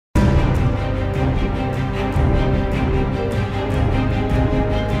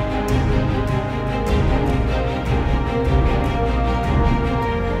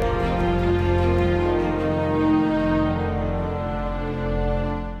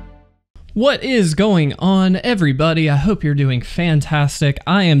What is going on, everybody? I hope you're doing fantastic.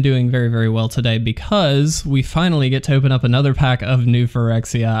 I am doing very, very well today because we finally get to open up another pack of new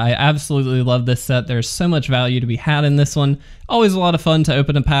Phyrexia. I absolutely love this set. There's so much value to be had in this one. Always a lot of fun to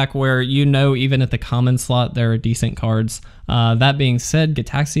open a pack where you know even at the common slot there are decent cards. That being said,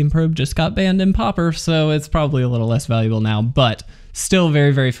 Gitaxian Probe just got banned in Pauper, so it's probably a little less valuable now, but still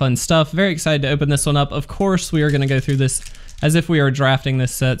very, very fun stuff. Very excited to open this one up. Of course, we are going to go through this as if we are drafting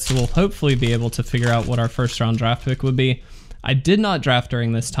this set, so we'll hopefully be able to figure out what our first round draft pick would be. I did not draft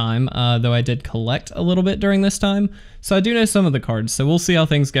during this time, though I did collect a little bit during this time, so I do know some of the cards, so we'll see how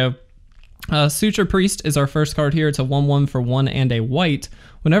things go. Suture Priest is our first card here. It's a 1/1 for 1 and a white.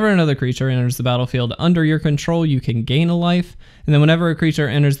 Whenever another creature enters the battlefield under your control, you can gain a life, and then whenever a creature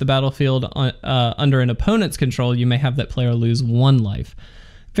enters the battlefield under an opponent's control, you may have that player lose 1 life.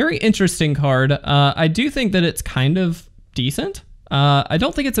 Very interesting card. I do think that it's kind of decent. I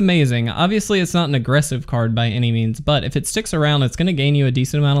don't think it's amazing. Obviously, it's not an aggressive card by any means, but if it sticks around, it's going to gain you a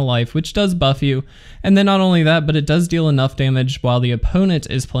decent amount of life, which does buff you. And then not only that, but it does deal enough damage while the opponent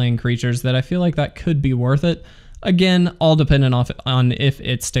is playing creatures that I feel like that could be worth it. Again, all dependent on if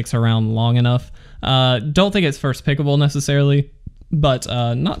it sticks around long enough. Don't think it's first pickable necessarily, but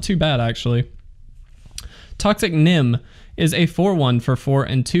not too bad actually. Toxic Nym is a 4/1 for 4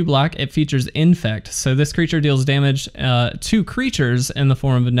 and 2 black. It features Infect, so this creature deals damage to creatures in the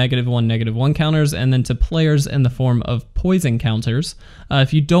form of -1/-1 counters, and then to players in the form of poison counters.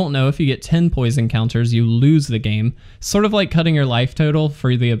 If you don't know, if you get 10 poison counters, you lose the game. Sort of like cutting your life total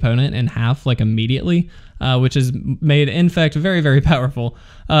for the opponent in half, like immediately, which has made Infect very, very powerful.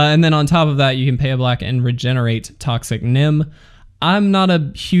 And then on top of that, you can pay a black and regenerate Toxic Nym. I'm not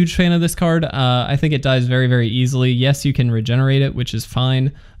a huge fan of this card. I think it dies very, very easily. Yes, you can regenerate it, which is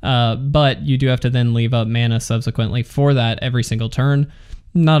fine, but you do have to then leave up mana subsequently for that every single turn.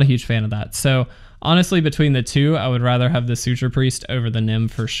 Not a huge fan of that. So honestly, between the two, I would rather have the Suture Priest over the Nym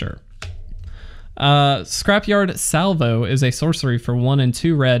for sure. Scrapyard Salvo is a sorcery for 1 and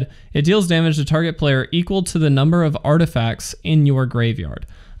 2 red. It deals damage to target player equal to the number of artifacts in your graveyard.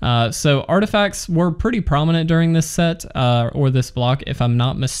 So artifacts were pretty prominent during this set, or this block, if I'm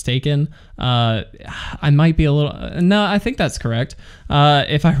not mistaken. I might be a little, no, I think that's correct,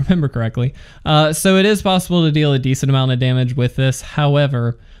 if I remember correctly. So it is possible to deal a decent amount of damage with this.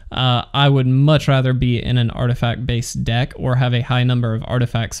 However, I would much rather be in an artifact-based deck or have a high number of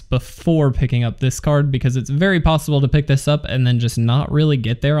artifacts before picking up this card, because it's very possible to pick this up and then just not really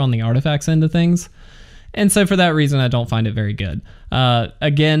get there on the artifacts end of things. And so for that reason, I don't find it very good.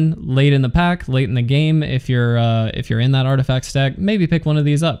 Again, late in the pack, late in the game, if you're in that artifact stack, maybe pick one of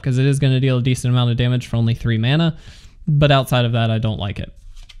these up because it is going to deal a decent amount of damage for only 3 mana. But outside of that, I don't like it.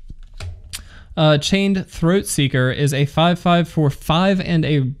 Chained Throatseeker is a 5/5 for 5 and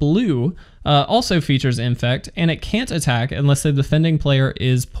a blue. Also features Infect, and it can't attack unless the defending player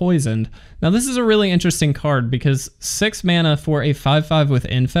is poisoned. Now this is a really interesting card because 6 mana for a 5/5 with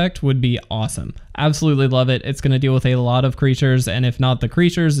Infect would be awesome. Absolutely love it. It's going to deal with a lot of creatures, and if not the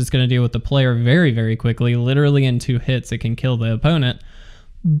creatures, it's going to deal with the player very, very quickly. Literally in 2 hits, it can kill the opponent.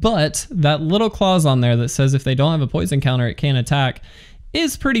 But that little clause on there that says if they don't have a poison counter, it can't attack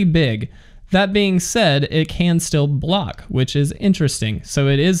is pretty big. That being said, it can still block, which is interesting. So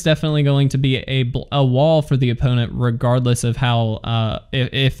it is definitely going to be a wall for the opponent, regardless of how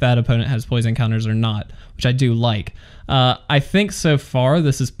if that opponent has poison counters or not, which I do like. I think so far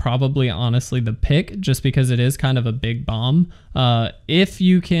this is probably honestly the pick, just because it is kind of a big bomb. If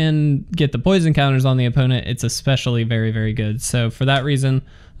you can get the poison counters on the opponent, it's especially very, very good. So for that reason,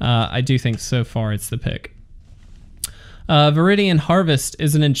 I do think so far it's the pick. Viridian Harvest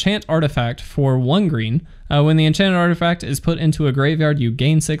is an enchant artifact for 1 green. When the enchanted artifact is put into a graveyard, you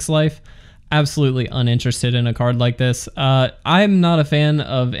gain 6 life. Absolutely uninterested in a card like this. I'm not a fan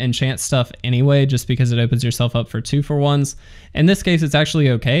of enchant stuff anyway, just because it opens yourself up for 2-for-1s. In this case, it's actually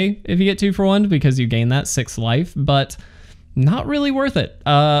okay if you get 2-for-1 because you gain that 6 life, but not really worth it.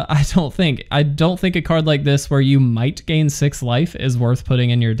 I don't think a card like this where you might gain 6 life is worth putting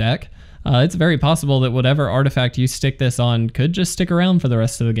in your deck. It's very possible that whatever artifact you stick this on could just stick around for the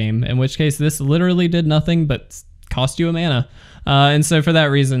rest of the game, in which case this literally did nothing but cost you a mana. And so for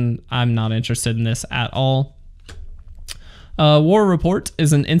that reason, I'm not interested in this at all. War Report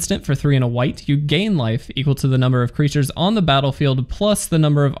is an instant for 3 and a white. You gain life equal to the number of creatures on the battlefield plus the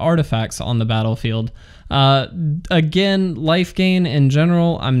number of artifacts on the battlefield. Again, life gain in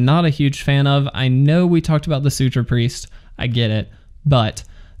general, I'm not a huge fan of. I know we talked about the Suture Priest, I get it, but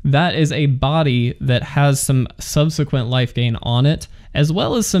that is a body that has some subsequent life gain on it, as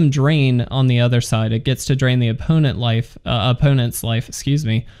well as some drain on the other side. It gets to drain the opponent's life,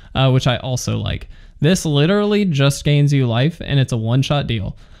 which I also like. This literally just gains you life, and it's a one-shot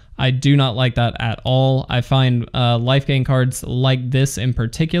deal. I do not like that at all. I find life gain cards like this in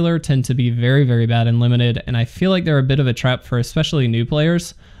particular tend to be very, very bad and limited, and I feel like they're a bit of a trap for especially new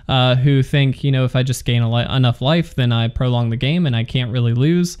players who think, you know, if I just gain enough life, then I prolong the game and I can't really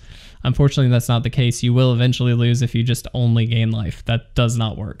lose. Unfortunately, that's not the case. You will eventually lose if you just only gain life. That does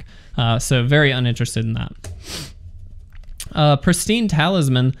not work. So very uninterested in that. Pristine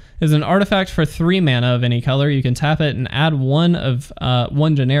Talisman is an artifact for 3 mana of any color. You can tap it and add one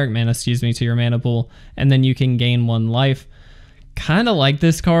generic mana, to your mana pool, and then you can gain 1 life. Kind of like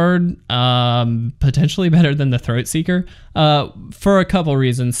this card, potentially better than the Throat Seeker, for a couple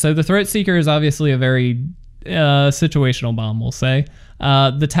reasons. So the Throat Seeker is obviously a very situational bomb, we'll say.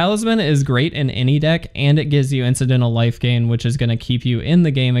 The Talisman is great in any deck, and it gives you incidental life gain, which is going to keep you in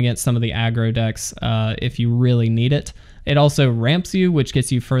the game against some of the aggro decks if you really need it. It also ramps you, which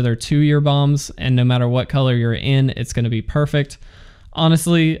gets you further to your bombs, and no matter what color you're in, it's going to be perfect.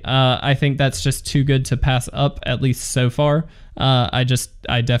 Honestly, I think that's just too good to pass up, at least so far. I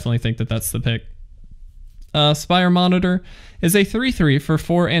definitely think that that's the pick. Spire Monitor is a 3/3 for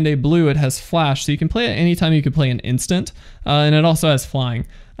 4 and a blue. It has flash, so you can play it anytime you can play an instant, and it also has flying.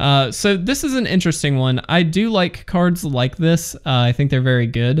 So this is an interesting one. I do like cards like this. I think they're very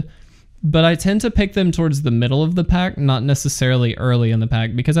good, but I tend to pick them towards the middle of the pack, not necessarily early in the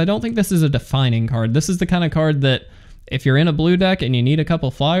pack, because I don't think this is a defining card. This is the kind of card that if you're in a blue deck and you need a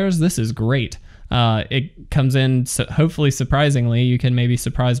couple flyers, this is great. It comes in, hopefully surprisingly, you can maybe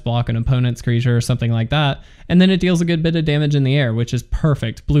surprise block an opponent's creature or something like that, and then it deals a good bit of damage in the air, which is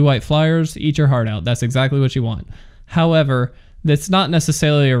perfect. Blue-white flyers, eat your heart out. That's exactly what you want. However, that's not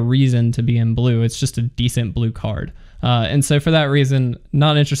necessarily a reason to be in blue. It's just a decent blue card. And so for that reason,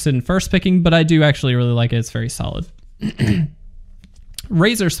 not interested in first picking, but I do actually really like it. It's very solid.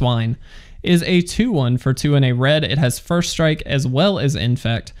 Razor Swine is a 2/1 for 2 and a red. It has first strike as well as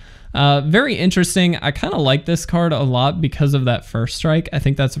infect. Very interesting. I kind of like this card a lot because of that first strike. I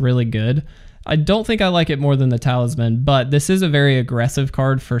think that's really good. I don't think I like it more than the Talisman, but this is a very aggressive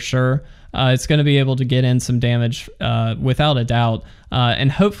card for sure. It's going to be able to get in some damage without a doubt,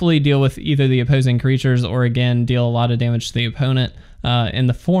 and hopefully deal with either the opposing creatures or, again, deal a lot of damage to the opponent in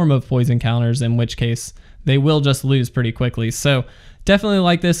the form of poison counters, in which case they will just lose pretty quickly. So definitely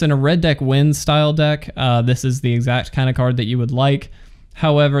like this in a red deck wins style deck. This is the exact kind of card that you would like.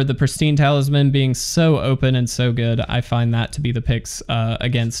 However, the Pristine Talisman being so open and so good, I find that to be the picks,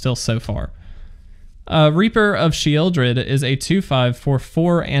 again, still so far. Reaper of Sheoldred is a 2/5 for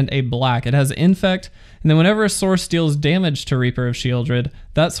 4 and a black. It has infect, and then whenever a source deals damage to Reaper of Sheoldred,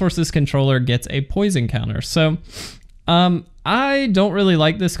 that source's controller gets a poison counter. So I don't really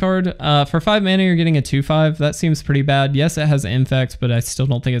like this card. For 5 mana, you're getting a 2/5. That seems pretty bad. Yes, it has infect, but I still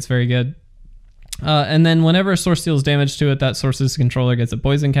don't think it's very good. And then whenever a source deals damage to it, that source's controller gets a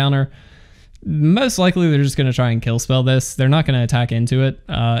poison counter. Most likely they're just going to try and kill spell this. They're not going to attack into it.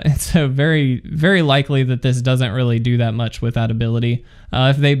 And so very, very likely that this doesn't really do that much with that ability.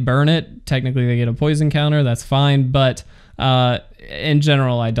 If they burn it, technically they get a poison counter. That's fine. But in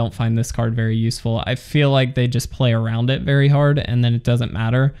general, I don't find this card very useful. I feel like they just play around it very hard and then it doesn't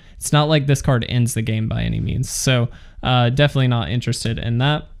matter. It's not like this card ends the game by any means. So definitely not interested in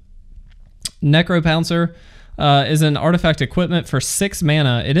that. Necropouncer is an artifact equipment for 6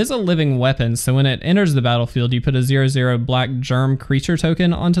 mana. It is a living weapon, so when it enters the battlefield, you put a 0/0 black germ creature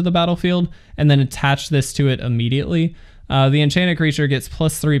token onto the battlefield, and then attach this to it immediately. The enchanted creature gets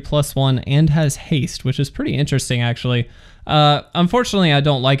 +3/+1 and has haste, which is pretty interesting, actually. Unfortunately, I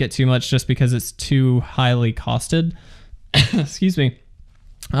don't like it too much just because it's too highly costed. Excuse me.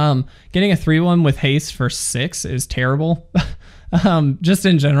 Getting a 3/1 with haste for 6 is terrible. Just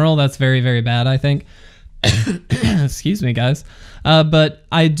in general, that's very, very bad, I think. Excuse me, guys. But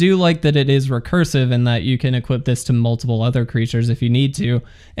I do like that it is recursive and that you can equip this to multiple other creatures if you need to.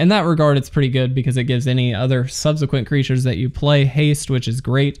 In that regard, it's pretty good because it gives any other subsequent creatures that you play haste, which is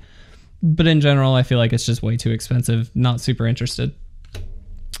great. But in general, I feel like it's just way too expensive. Not super interested.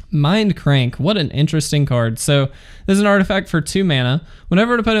 Mind Crank, what an interesting card. So there's an artifact for 2 mana.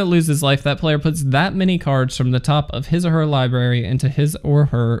 Whenever an opponent loses life, that player puts that many cards from the top of his or her library into his or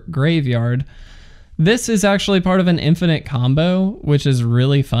her graveyard. This is actually part of an infinite combo, which is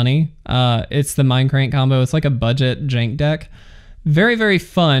really funny. It's the Mind Crank combo. It's like a budget jank deck. Very, very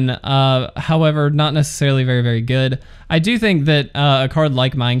fun. However, not necessarily very, very good. I do think that a card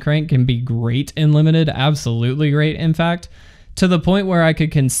like Mind Crank can be great in limited. Absolutely great, in fact. to the point where I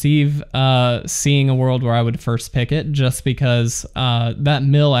could conceive seeing a world where I would first pick it, just because that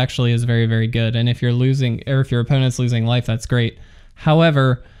mill actually is very, very good. And if you're losing, or if your opponent's losing life, that's great.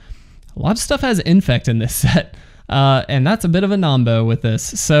 However, a lot of stuff has infect in this set, and that's a bit of a nombo with this.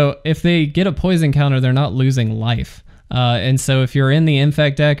 So if they get a poison counter, they're not losing life. And so if you're in the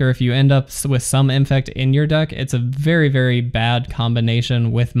infect deck, or if you end up with some infect in your deck, it's a very, very bad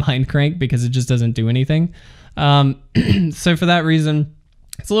combination with Mind Crank, because it just doesn't do anything. So for that reason,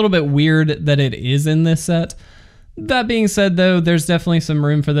 it's a little bit weird that it is in this set. That being said, though, there's definitely some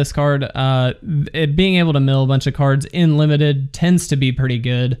room for this card. It being able to mill a bunch of cards in limited tends to be pretty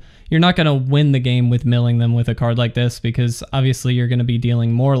good. You're not going to win the game with milling them with a card like this, because obviously you're going to be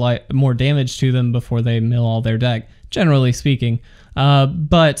dealing more damage to them before they mill all their deck, generally speaking.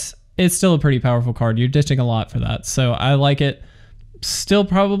 But it's still a pretty powerful card. You're ditching a lot for that, so I like it. Still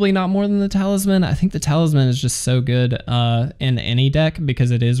probably not more than the Talisman. I think the Talisman is just so good in any deck,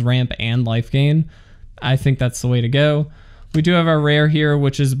 because it is ramp and life gain. I think that's the way to go. We do have our rare here,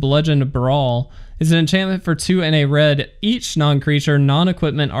 which is Bludgeoned Brawl. It's an enchantment for 2 and a red. Each non-creature,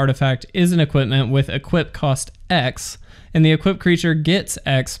 non-equipment artifact is an equipment with equip cost X, and the equipped creature gets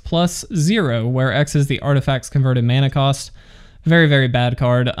X plus 0, where X is the artifact's converted mana cost. Very, very bad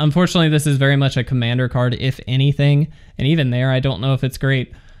card. Unfortunately, this is very much a commander card, if anything, and even there, I don't know if it's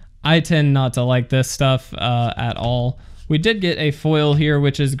great. I tend not to like this stuff at all. We did get a foil here,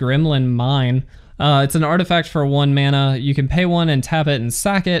 which is Gremlin Mine. It's an artifact for 1 mana. You can pay 1 and tap it and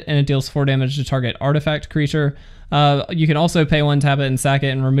sack it, and it deals 4 damage to target artifact creature. You can also pay 1, tap it, and sack it,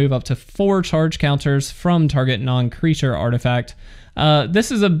 and remove up to 4 charge counters from target non-creature artifact.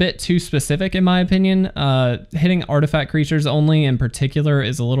 This is a bit too specific, in my opinion. Hitting artifact creatures only in particular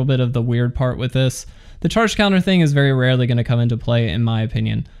is a little bit of the weird part with this. The charge counter thing is very rarely going to come into play, in my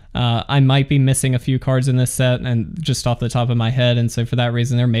opinion. I might be missing a few cards in this set, and just off the top of my head, and so for that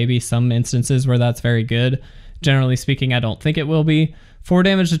reason there may be some instances where that's very good. Generally speaking, I don't think it will be. 4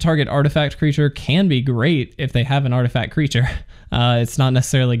 damage to target artifact creature can be great if they have an artifact creature. It's not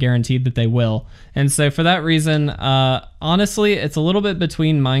necessarily guaranteed that they will. And so for that reason, honestly, it's a little bit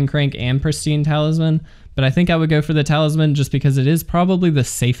between Mind Crank and Pristine Talisman, but I think I would go for the Talisman just because it is probably the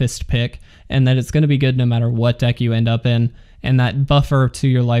safest pick, and that it's going to be good no matter what deck you end up in. And that buffer to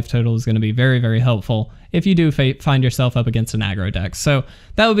your life total is going to be very, very helpful if you do find yourself up against an aggro deck. So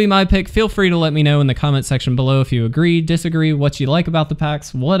that would be my pick. Feel free to let me know in the comment section below if you agree, disagree, what you like about the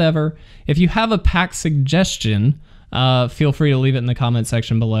packs, whatever. If you have a pack suggestion, feel free to leave it in the comment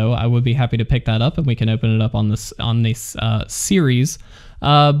section below. I would be happy to pick that up, and we can open it up on this series.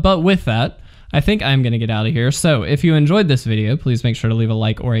 But with that, I think I'm going to get out of here. So if you enjoyed this video, please make sure to leave a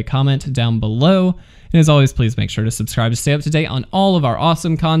like or a comment down below. And as always, please make sure to subscribe to stay up to date on all of our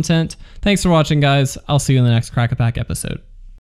awesome content. Thanks for watching, guys. I'll see you in the next Crack-A-Pack episode.